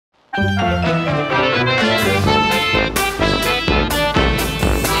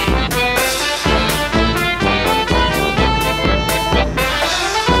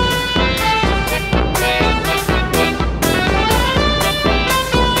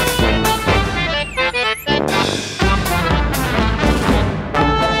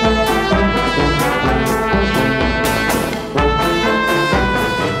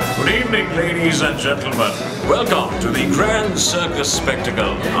Ladies and gentlemen, welcome to the Grand Circus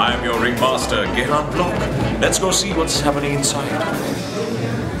spectacle. I am your ringmaster, get on block. Let's go see what's happening inside.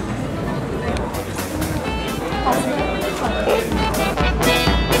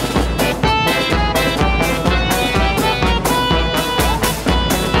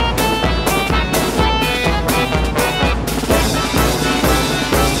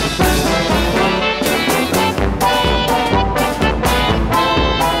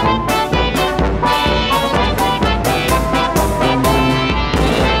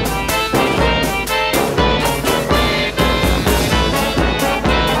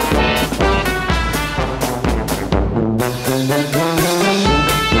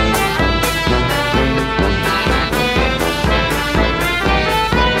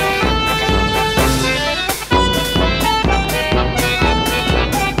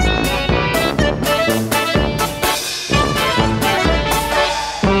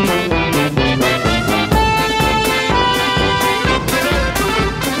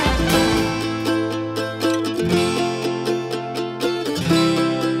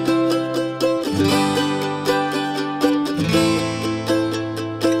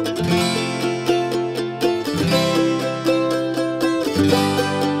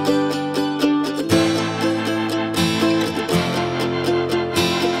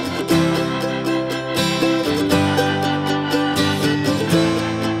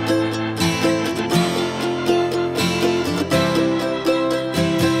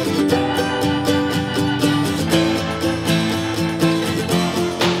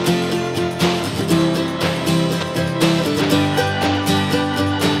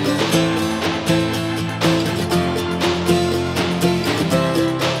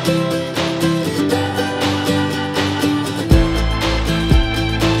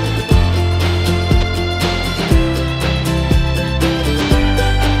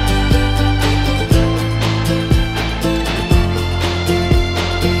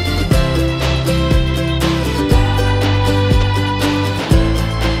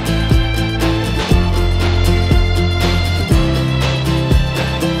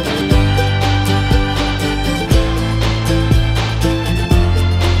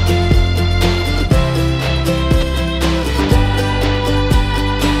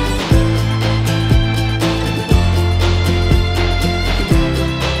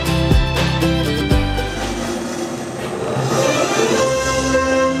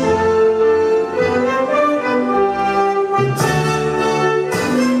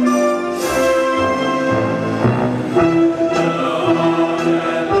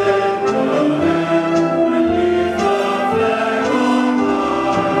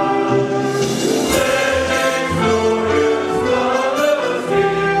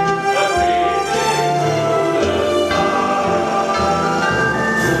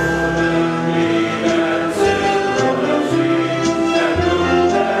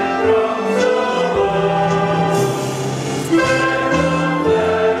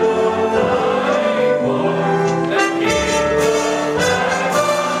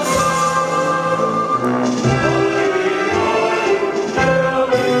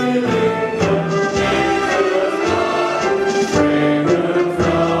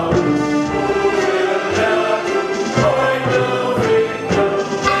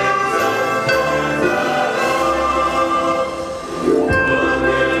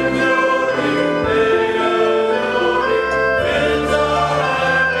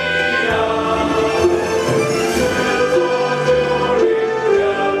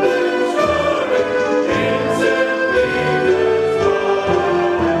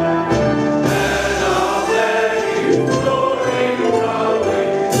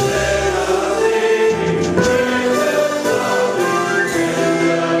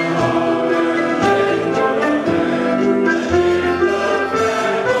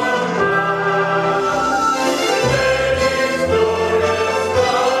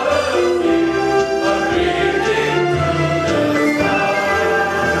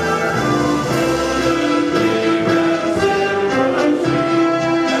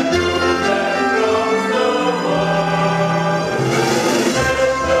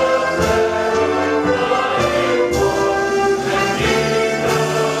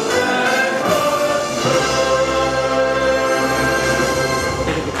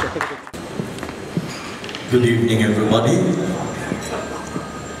 Good evening, everybody.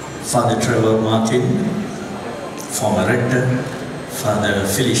 Father Trevor Martin, former rector, Father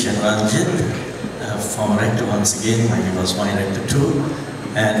Felician Ranjit, former rector once again, he was my rector too,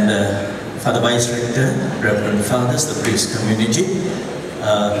 and Father Vice Rector, Reverend Fathers, the priest community,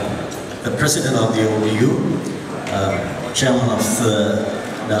 the President of the OBU, Chairman of the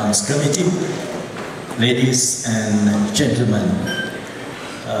Dance Committee, ladies and gentlemen.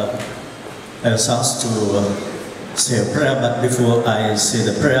 I was asked to say a prayer, but before I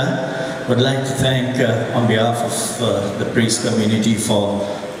say the prayer, I would like to thank on behalf of the priest community for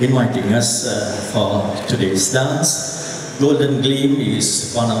inviting us for today's dance. Golden Gleam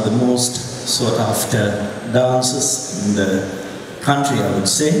is one of the most sought after dances in the country, I would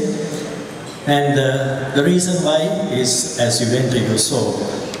say. And the reason why is, as you enter you saw,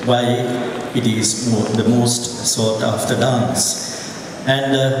 why it is the most sought after dance.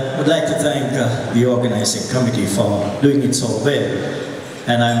 And I would like to thank the organizing committee for doing it so well.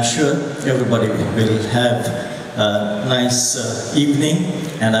 And I'm sure everybody will have a nice evening,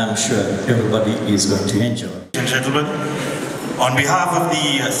 and I'm sure everybody is going to enjoy. Ladies and gentlemen, on behalf of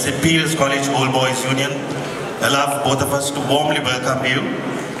the St. Peter's College Old Boys Union, I love both of us to warmly welcome you,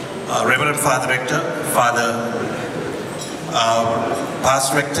 Reverend Father Rector, Father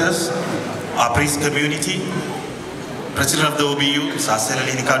past rectors, our priest community, President of the OBU,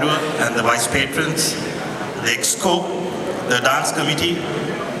 Saselini Kadua, and the Vice Patrons, the EXCO, the Dance Committee,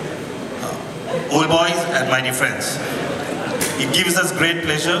 Old Boys, and my dear friends. It gives us great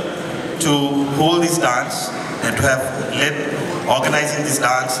pleasure to hold this dance and to have led organizing this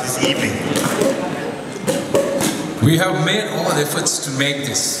dance this evening. We have made all efforts to make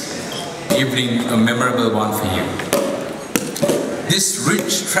this evening a memorable one for you. This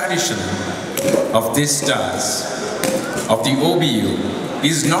rich tradition of this dance, of the OBU,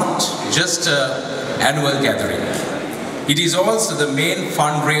 is not just an annual gathering. It is also the main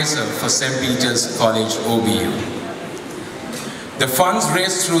fundraiser for St. Peter's College OBU. The funds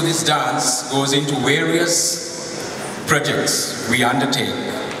raised through this dance goes into various projects we undertake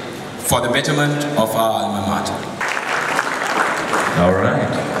for the betterment of our alma mater. All right.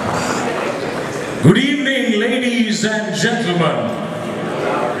 Good evening, ladies and gentlemen.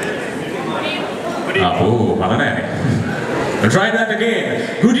 Oh, I'll try that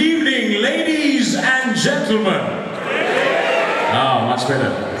again. Good evening, ladies and gentlemen. Ah, much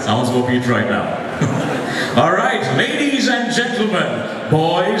better. Sounds more beat right now. All right, ladies and gentlemen,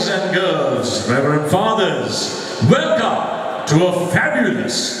 boys and girls, Reverend Fathers, welcome to a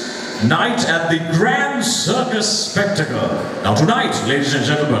fabulous night at the Grand Circus spectacle. Now tonight, ladies and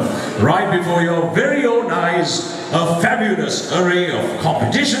gentlemen, right before your very own eyes, a fabulous array of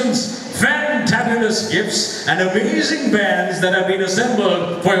competitions, fantabulous gifts, and amazing bands that have been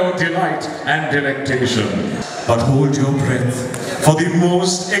assembled for your delight and delectation. But hold your breath for the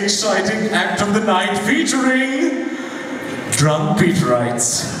most exciting act of the night, featuring drunk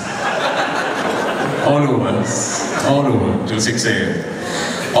Peterites. All over till 6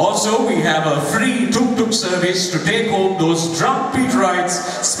 a.m. Also, we have a free tuk-tuk service to take home those drunk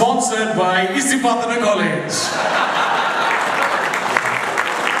Peterites, sponsored by Isipatana College.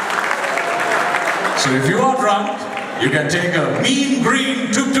 So if you are drunk, you can take a mean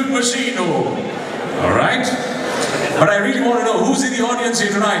green tuk-tuk machine home. All right? But I really want to know who's in the audience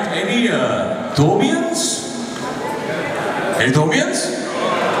here tonight. Any Thomians? Any Thomians?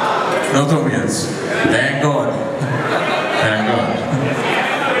 No Thomians. Thank God. Thank God.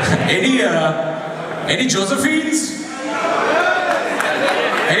 Any Josephines?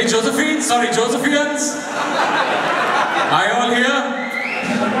 Any Josephines? Sorry, Josephians? Are you all here?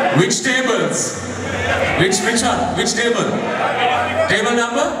 Which tables? Which one? Which table? Table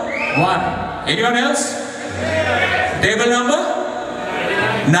number 1. Anyone else? Table number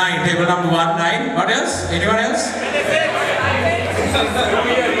 9. Table number 1, 9. What else? Anyone else?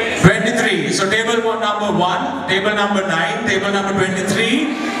 23. So table number 1, table number 9, table number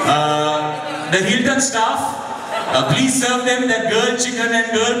 23. The Hilton staff, please serve them that girl chicken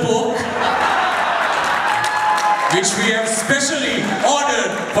and girl pork, which we have specially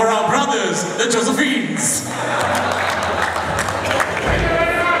ordered for our brothers, the Josephines.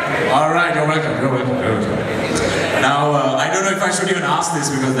 All right, you're welcome, you're welcome, you're welcome. Now, I don't know if I should even ask this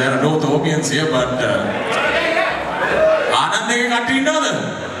because there are no Thomians here, but Anandeke Katti innada?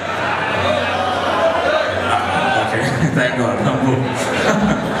 Okay, thank God.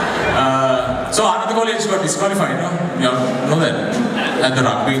 So Anand College got disqualified, no? You all know that? At the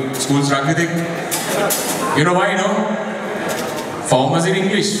rugby, school's rugby thing. You know why, no? Form was in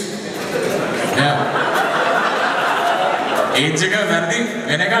English. Yeah. Age එක වැරදි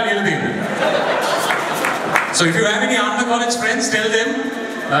වෙනකල් ලියලා තියෙනවා. So if you have any under-college friends, tell them,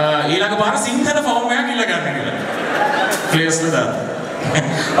 ඊළඟ පාර Sinhala form එකක් ඉල්ල ගන්න කියලා. Clear that?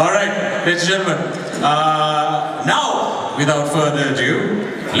 Alright, ladies and gentlemen. Now, without further ado,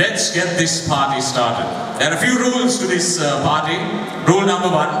 let's get this party started. There are a few rules to this party. Rule number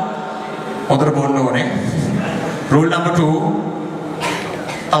 1, hondara bonna one. Rule number 2,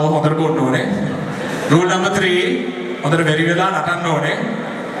 tawa hondara bonna one. Rule number 3, hondara very wela natanna one.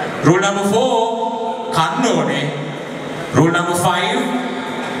 Rule number 4, kanna one. Rule number 5,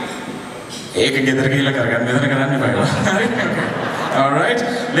 ek gedara gihilla karaganna medana karanne baya. Alright,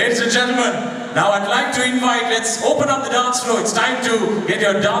 ladies and gentlemen, now I'd like to invite, let's open up the dance floor. It's time to get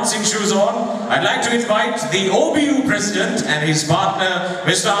your dancing shoes on. I'd like to invite the OBU president and his partner,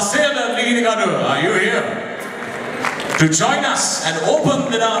 Mr. Asela Liginigadu. Are you here? To join us and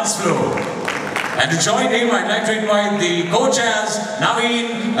open the dance floor. And to join him, I'd like to invite the co-chairs, Naveen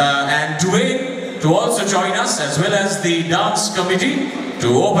and Dwayne, to also join us, as well as the dance committee, to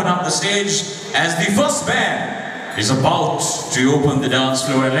open up the stage as the first band is about to open the dance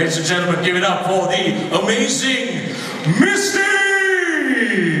floor. And ladies and gentlemen, give it up for the amazing Misty!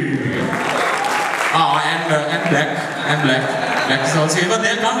 And Black is also here, but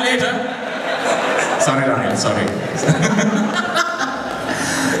they'll come later. Sorry, Daniel, sorry.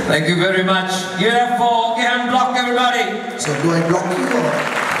 Thank you very much. Give it up for Grand Block, everybody. So do I block you or?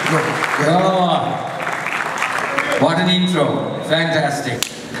 No. Oh, what an intro. Fantastic.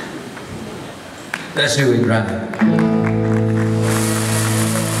 Let's do it, right?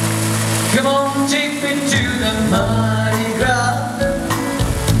 Come on, take me to the Mardi Gras,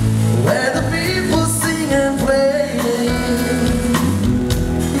 Where the people sing and play.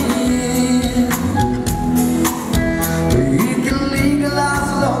 You can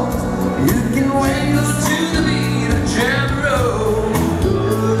legalize laws, you can wait us to the beat of jam roll.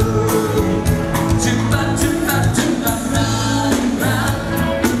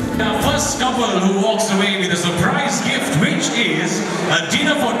 Couple who walks away with a surprise gift, which is a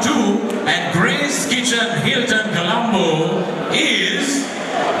dinner for 2 at Grace Kitchen, Hilton Colombo, is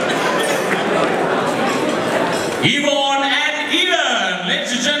Yvonne and Ian.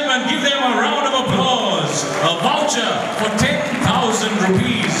 Ladies and gentlemen, give them a round of applause. A voucher for 10,000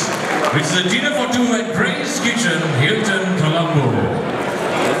 rupees, which is a dinner for 2 at Grace Kitchen, Hilton Colombo.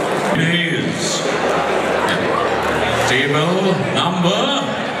 It is table number,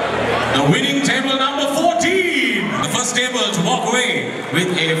 the winning table number 14. The first table to walk away with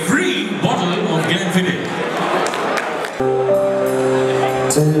a free bottle of Glenfiddich.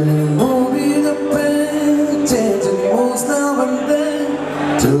 Turning over the bed, changing moves now and then,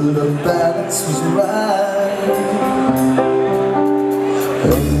 till the balance was right.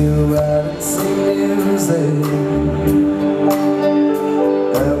 And you hadn't seen music,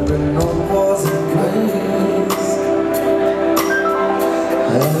 every note was in place.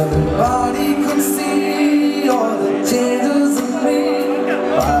 Everybody could see all the changes in me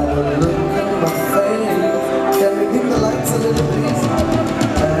by the look in my face. Can we keep the lights a little please?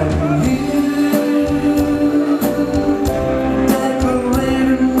 And you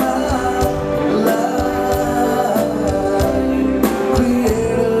decorated my life,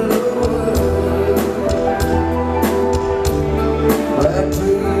 created a world where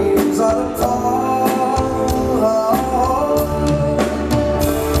dreams are apart.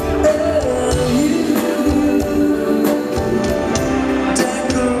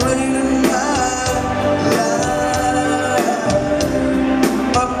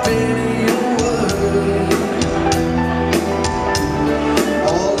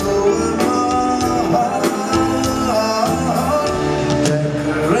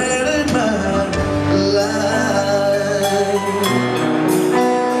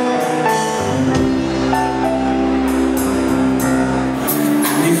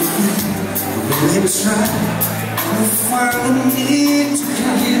 Try to find me to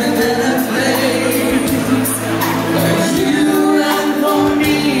get a better place, but you and for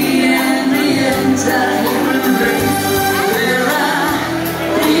me and the entire race. There are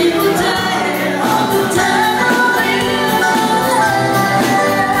people dying all the time.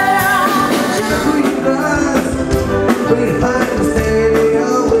 Behind the stereo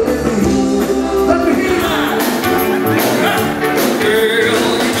with you. Let me hear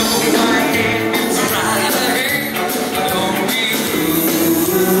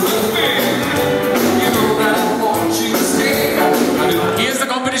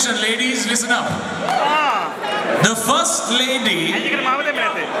ladies, listen up. The first lady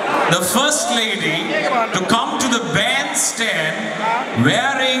to come to the bandstand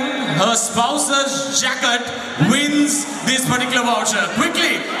wearing her spouse's jacket wins this particular voucher.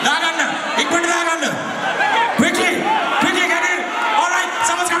 Quickly, Daganna, ikpatti Daganna.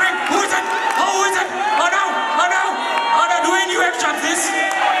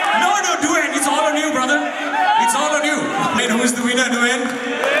 win?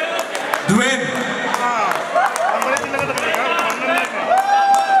 The win.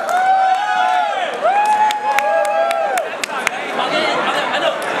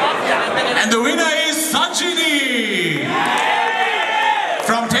 And the winner is Sanjini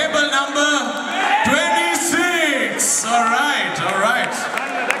from table number 26. All right, all right.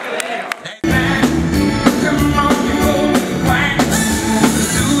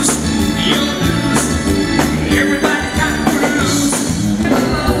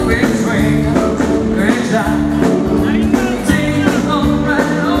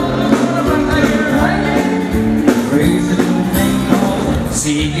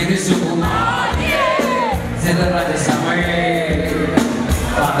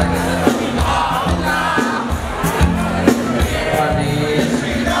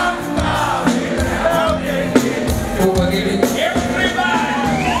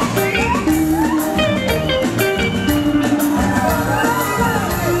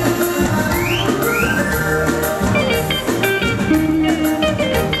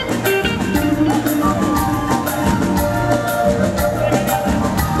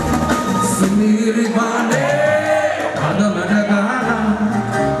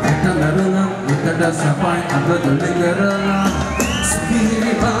 Sampai ada the lingering